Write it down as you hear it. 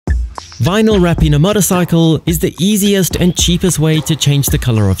Vinyl wrapping a motorcycle is the easiest and cheapest way to change the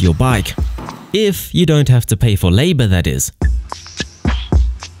color of your bike. If you don't have to pay for labor, that is.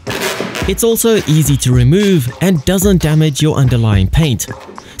 It's also easy to remove and doesn't damage your underlying paint.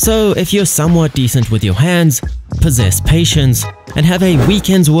 So if you're somewhat decent with your hands, possess patience, and have a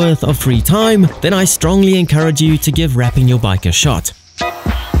weekend's worth of free time, then I strongly encourage you to give wrapping your bike a shot.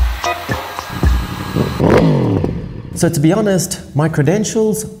 So to be honest, my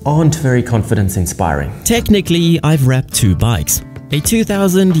credentials aren't very confidence-inspiring. Technically, I've wrapped two bikes, a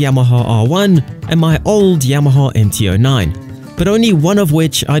 2000 Yamaha R1 and my old Yamaha MT-09, but only one of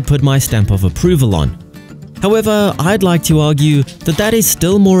which I'd put my stamp of approval on. However, I'd like to argue that that is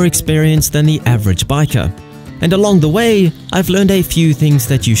still more experience than the average biker. And along the way, I've learned a few things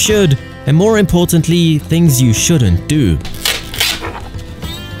that you should, and more importantly, things you shouldn't do.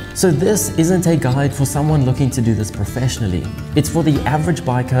 So this isn't a guide for someone looking to do this professionally. It's for the average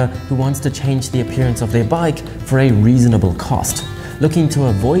biker who wants to change the appearance of their bike for a reasonable cost, looking to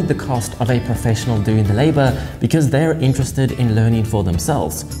avoid the cost of a professional doing the labor because they're interested in learning for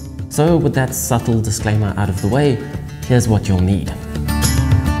themselves. So with that subtle disclaimer out of the way, here's what you'll need.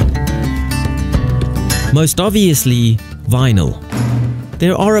 Most obviously, vinyl.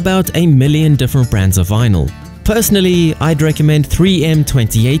 There are about 1 million different brands of vinyl. Personally, I'd recommend 3M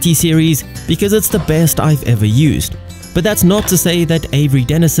 2080 series because it's the best I've ever used. But that's not to say that Avery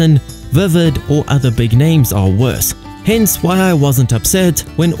Dennison, Vivid or other big names are worse. Hence why I wasn't upset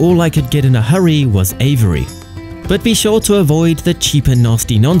when all I could get in a hurry was Avery. But be sure to avoid the cheap and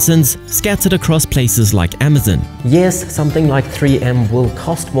nasty nonsense scattered across places like Amazon. Yes, something like 3M will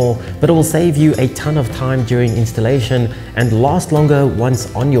cost more, but it will save you a ton of time during installation and last longer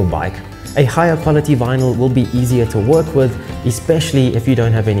once on your bike. A higher quality vinyl will be easier to work with, especially if you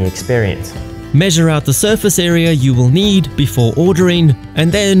don't have any experience. Measure out the surface area you will need before ordering, and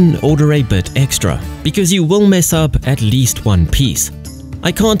then order a bit extra, because you will mess up at least one piece.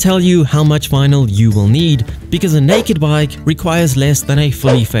 I can't tell you how much vinyl you will need, because a naked bike requires less than a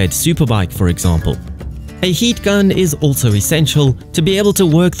fully fed superbike, for example. A heat gun is also essential to be able to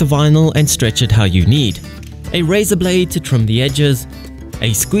work the vinyl and stretch it how you need. A razor blade to trim the edges,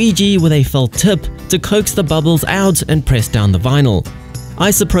 a squeegee with a felt tip to coax the bubbles out and press down the vinyl,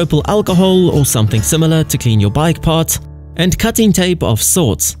 isopropyl alcohol or something similar to clean your bike parts, and cutting tape of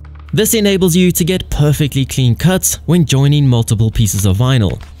sorts. This enables you to get perfectly clean cuts when joining multiple pieces of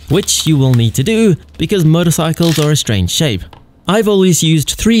vinyl, which you will need to do because motorcycles are a strange shape. I've always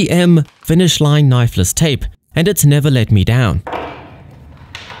used 3M finish line knifeless tape, and it's never let me down.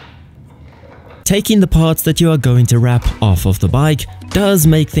 Taking the parts that you are going to wrap off of the bike does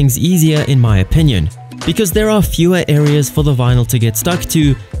make things easier in my opinion, because there are fewer areas for the vinyl to get stuck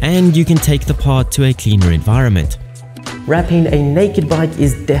to and you can take the part to a cleaner environment. Wrapping a naked bike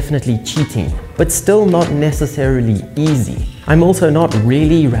is definitely cheating, but still not necessarily easy. I'm also not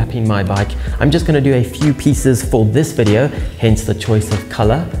really wrapping my bike, I'm just going to do a few pieces for this video, hence the choice of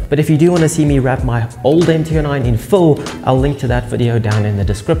color. But if you do want to see me wrap my old MT-09 in full, I'll link to that video down in the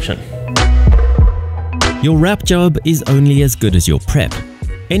description. Your wrap job is only as good as your prep.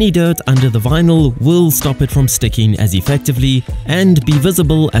 Any dirt under the vinyl will stop it from sticking as effectively and be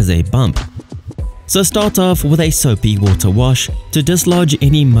visible as a bump. So start off with a soapy water wash to dislodge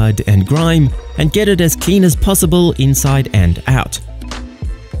any mud and grime and get it as clean as possible inside and out.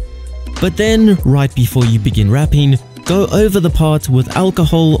 But then, right before you begin wrapping, go over the part with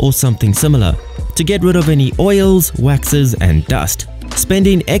alcohol or something similar to get rid of any oils, waxes and dust,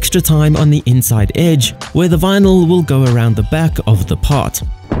 spending extra time on the inside edge where the vinyl will go around the back of the part.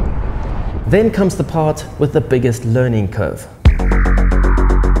 Then comes the part with the biggest learning curve.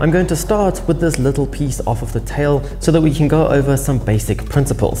 I'm going to start with this little piece off of the tail so that we can go over some basic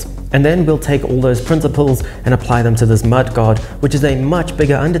principles. And then we'll take all those principles and apply them to this mudguard, which is a much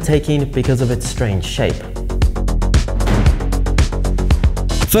bigger undertaking because of its strange shape.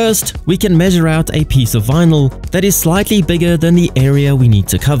 First, we can measure out a piece of vinyl that is slightly bigger than the area we need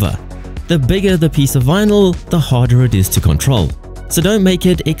to cover. The bigger the piece of vinyl, the harder it is to control, so don't make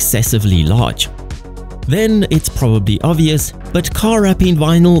it excessively large. Then it's probably obvious, but car wrapping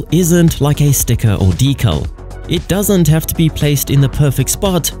vinyl isn't like a sticker or decal. It doesn't have to be placed in the perfect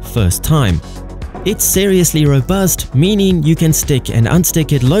spot first time. It's seriously robust, meaning you can stick and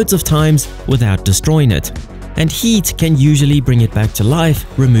unstick it loads of times without destroying it. And heat can usually bring it back to life,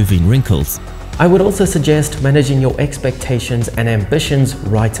 removing wrinkles. I would also suggest managing your expectations and ambitions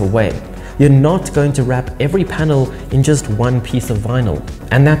right away. You're not going to wrap every panel in just one piece of vinyl,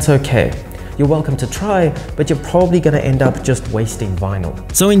 and that's okay. you're welcome to try, but you're probably going to end up just wasting vinyl.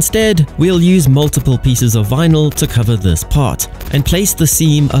 So instead, we'll use multiple pieces of vinyl to cover this part, and place the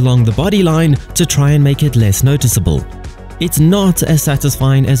seam along the body line to try and make it less noticeable. It's not as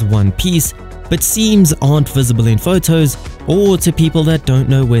satisfying as one piece, but seams aren't visible in photos or to people that don't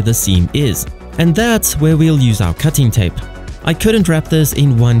know where the seam is. And that's where we'll use our cutting tape. I couldn't wrap this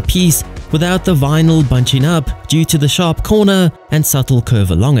in one piece without the vinyl bunching up due to the sharp corner and subtle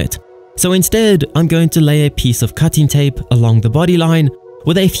curve along it. So instead, I'm going to lay a piece of cutting tape along the body line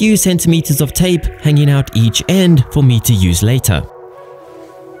with a few centimeters of tape hanging out each end for me to use later.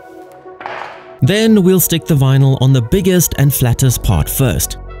 Then we'll stick the vinyl on the biggest and flattest part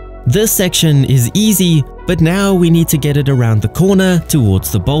first. This section is easy, but now we need to get it around the corner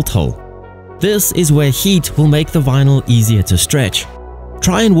towards the bolt hole. This is where heat will make the vinyl easier to stretch.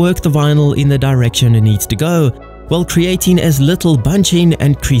 Try and work the vinyl in the direction it needs to go, while creating as little bunching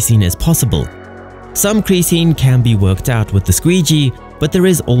and creasing as possible. Some creasing can be worked out with the squeegee, but there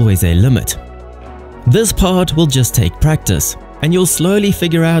is always a limit. This part will just take practice, and you'll slowly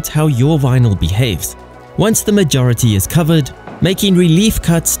figure out how your vinyl behaves. Once the majority is covered, making relief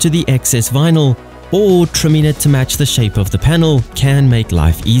cuts to the excess vinyl or trimming it to match the shape of the panel can make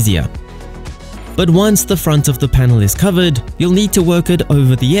life easier. But once the front of the panel is covered, you'll need to work it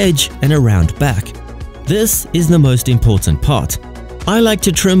over the edge and around back. This is the most important part. I like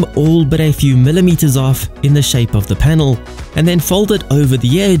to trim all but a few millimeters off in the shape of the panel and then fold it over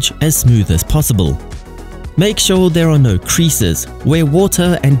the edge as smooth as possible. Make sure there are no creases where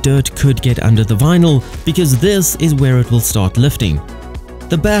water and dirt could get under the vinyl, because this is where it will start lifting.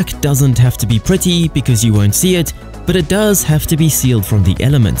 The back doesn't have to be pretty because you won't see it, but it does have to be sealed from the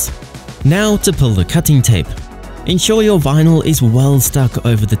elements. Now to pull the cutting tape. Ensure your vinyl is well stuck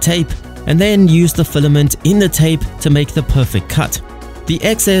over the tape, and then use the filament in the tape to make the perfect cut. The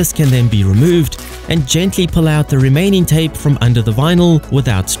excess can then be removed, and gently pull out the remaining tape from under the vinyl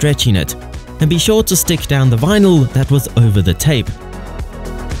without stretching it. And be sure to stick down the vinyl that was over the tape.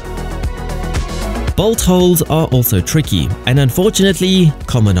 Bolt holes are also tricky and unfortunately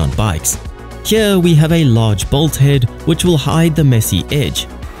common on bikes. Here we have a large bolt head which will hide the messy edge.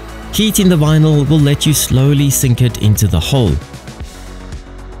 Heating the vinyl will let you slowly sink it into the hole.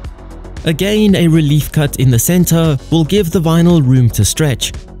 Again, a relief cut in the center will give the vinyl room to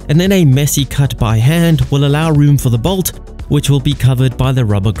stretch, and then a messy cut by hand will allow room for the bolt, which will be covered by the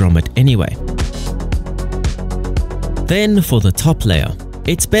rubber grommet anyway. Then for the top layer,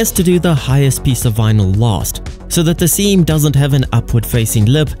 it's best to do the highest piece of vinyl last, so that the seam doesn't have an upward facing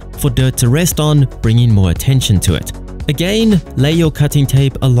lip for dirt to rest on, bringing more attention to it. Again, lay your cutting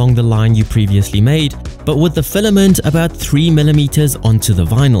tape along the line you previously made, but with the filament about 3 mm onto the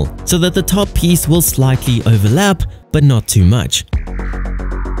vinyl, so that the top piece will slightly overlap, but not too much.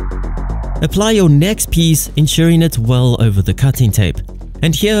 Apply your next piece, ensuring it's well over the cutting tape.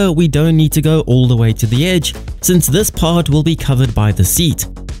 And here we don't need to go all the way to the edge, since this part will be covered by the seat.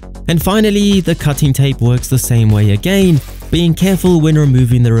 And finally, the cutting tape works the same way again, being careful when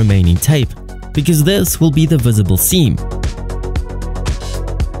removing the remaining tape, because this will be the visible seam.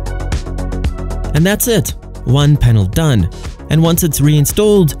 And that's it, one panel done. And once it's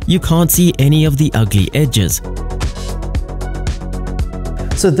reinstalled, you can't see any of the ugly edges.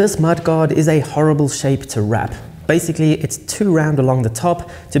 So this mudguard is a horrible shape to wrap. Basically, it's too round along the top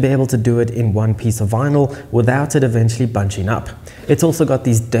to be able to do it in one piece of vinyl without it eventually bunching up. It's also got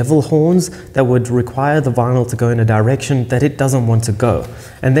these devil horns that would require the vinyl to go in a direction that it doesn't want to go.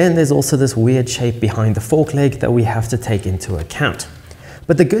 And then there's also this weird shape behind the fork leg that we have to take into account.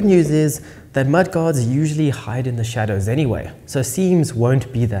 But the good news is that mudguards usually hide in the shadows anyway, so seams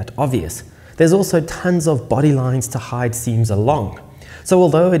won't be that obvious. There's also tons of body lines to hide seams along. So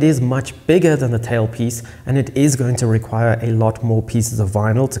although it is much bigger than the tailpiece and it is going to require a lot more pieces of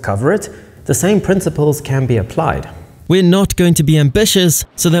vinyl to cover it, the same principles can be applied. We're not going to be ambitious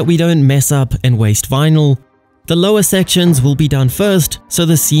so that we don't mess up and waste vinyl. The lower sections will be done first so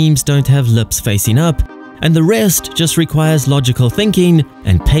the seams don't have lips facing up, and the rest just requires logical thinking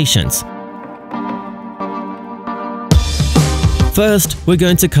and patience. First, we're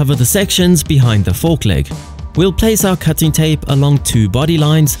going to cover the sections behind the fork leg. We'll place our cutting tape along 2 body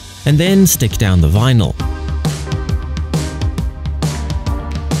lines and then stick down the vinyl.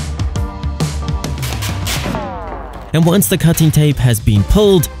 And once the cutting tape has been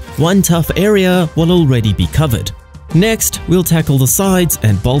pulled, one tough area will already be covered. Next, we'll tackle the sides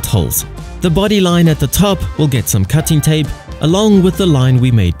and bolt holes. The body line at the top will get some cutting tape along with the line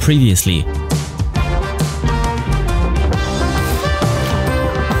we made previously.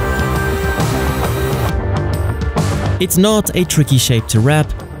 It's not a tricky shape to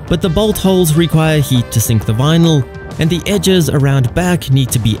wrap, but the bolt holes require heat to sink the vinyl, and the edges around back need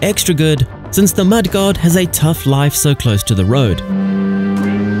to be extra good since the Mudguard has a tough life so close to the road.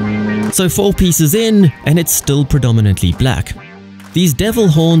 So 4 pieces in, and it's still predominantly black. These devil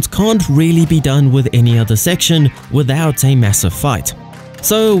horns can't really be done with any other section without a massive fight.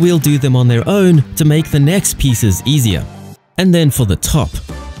 So we'll do them on their own to make the next pieces easier. And then for the top.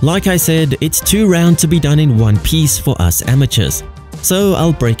 Like I said, it's too round to be done in one piece for us amateurs. So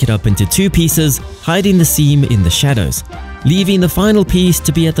I'll break it up into 2 pieces, hiding the seam in the shadows, leaving the final piece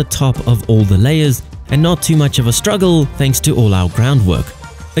to be at the top of all the layers and not too much of a struggle thanks to all our groundwork.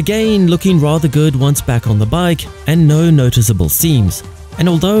 Again, looking rather good once back on the bike and no noticeable seams. And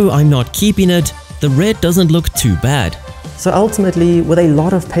although I'm not keeping it, the red doesn't look too bad. So ultimately, with a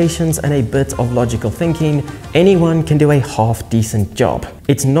lot of patience and a bit of logical thinking, anyone can do a half-decent job.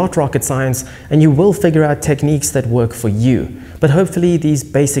 It's not rocket science, and you will figure out techniques that work for you. But hopefully these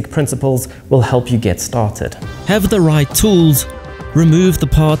basic principles will help you get started. Have the right tools, remove the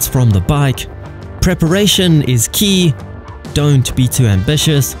parts from the bike, preparation is key, don't be too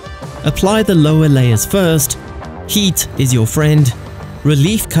ambitious, apply the lower layers first, heat is your friend,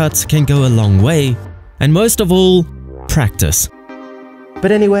 relief cuts can go a long way, and most of all, practice.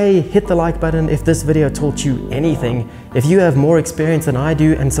 But anyway, hit the like button if this video taught you anything. If you have more experience than I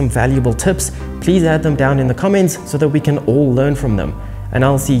do and some valuable tips, please add them down in the comments so that we can all learn from them. And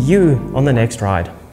I'll see you on the next ride.